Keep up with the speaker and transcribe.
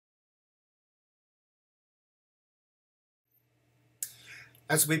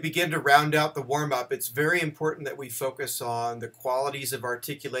As we begin to round out the warm-up, it's very important that we focus on the qualities of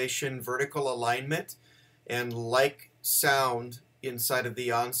articulation, vertical alignment, and like sound inside of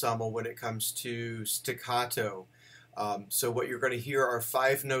the ensemble when it comes to staccato. So what you're going to hear are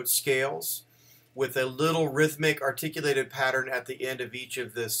 5-note scales with a little rhythmic articulated pattern at the end of each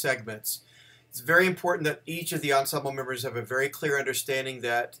of the segments. It's very important that each of the ensemble members have a very clear understanding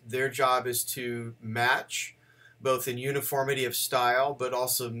that their job is to match both in uniformity of style, but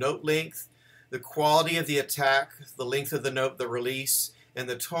also note length, the quality of the attack, the length of the note, the release, and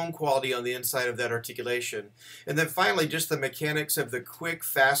the tone quality on the inside of that articulation. And then finally, just the mechanics of the quick,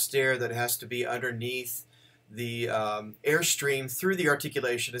 fast air that has to be underneath the airstream through the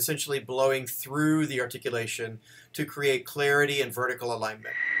articulation, essentially blowing through the articulation to create clarity and vertical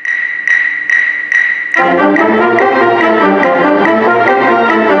alignment.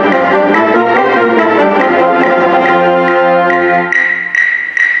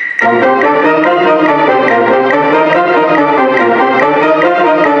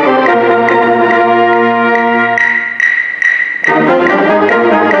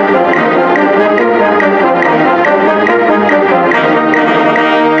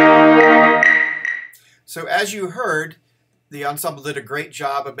 So as you heard, the ensemble did a great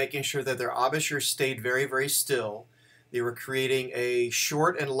job of making sure that their embouchures stayed very, very still. They were creating a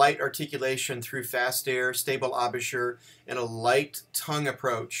short and light articulation through fast air, stable embouchure, and a light tongue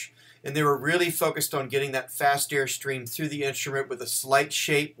approach. And they were really focused on getting that fast air stream through the instrument with a slight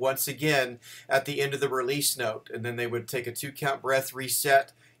shape once again at the end of the release note. And then they would take a 2-count breath,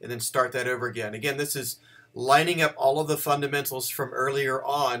 reset, and then start that over again. Again, this is lining up all of the fundamentals from earlier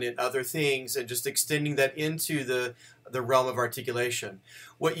on in other things and just extending that into the realm of articulation.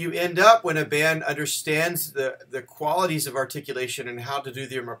 What you end up when a band understands the qualities of articulation and how to do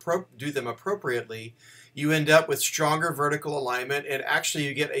them appropriately, you end up with stronger vertical alignment, and actually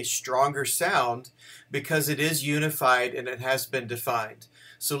you get a stronger sound because it is unified and it has been defined.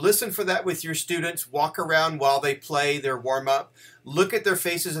 So listen for that with your students. Walk around while they play their warm-up. Look at their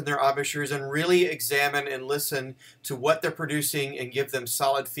faces and their embouchures and really examine and listen to what they're producing and give them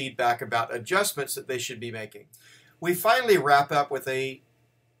solid feedback about adjustments that they should be making. We finally wrap up with a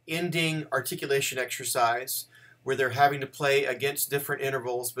ending articulation exercise where they're having to play against different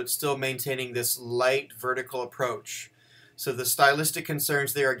intervals but still maintaining this light vertical approach. So the stylistic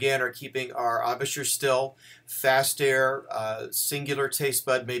concerns there again are keeping our embouchure still, fast air, singular taste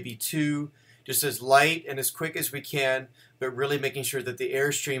bud, maybe 2, just as light and as quick as we can, but really making sure that the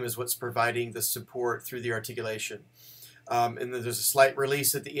airstream is what's providing the support through the articulation. And then there's a slight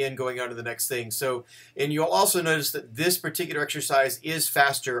release at the end going on to the next thing. So, and you'll also notice that this particular exercise is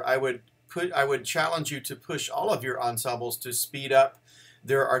faster. I would challenge you to push all of your ensembles to speed up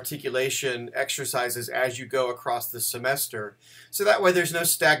their articulation exercises as you go across the semester. So that way there's no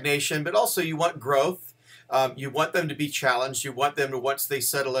stagnation, but also you want growth. You want them to be challenged. You want them to, once they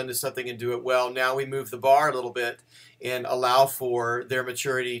settle into something and do it well, now we move the bar a little bit and allow for their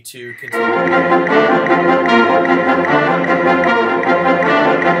maturity to continue.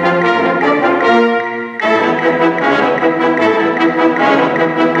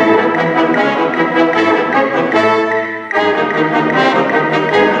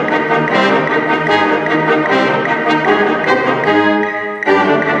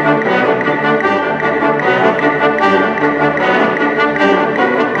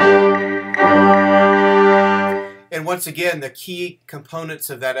 And once again, the key components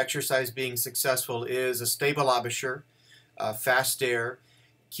of that exercise being successful is a stable embouchure, fast air,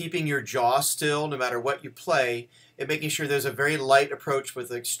 keeping your jaw still no matter what you play, and making sure there's a very light approach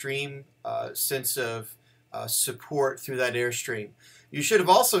with an extreme sense of support through that airstream. You should have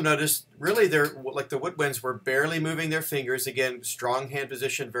also noticed, really, like the woodwinds were barely moving their fingers. Again, strong hand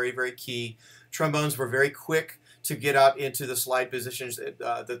position, very, very key. Trombones were very quick to get out into the slide positions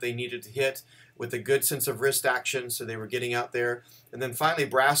that they needed to hit with a good sense of wrist action, so they were getting out there. And then finally,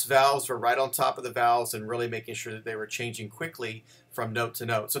 brass valves were right on top of the valves and really making sure that they were changing quickly from note to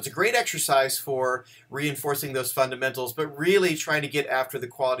note. So it's a great exercise for reinforcing those fundamentals, but really trying to get after the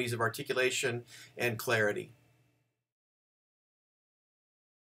qualities of articulation and clarity.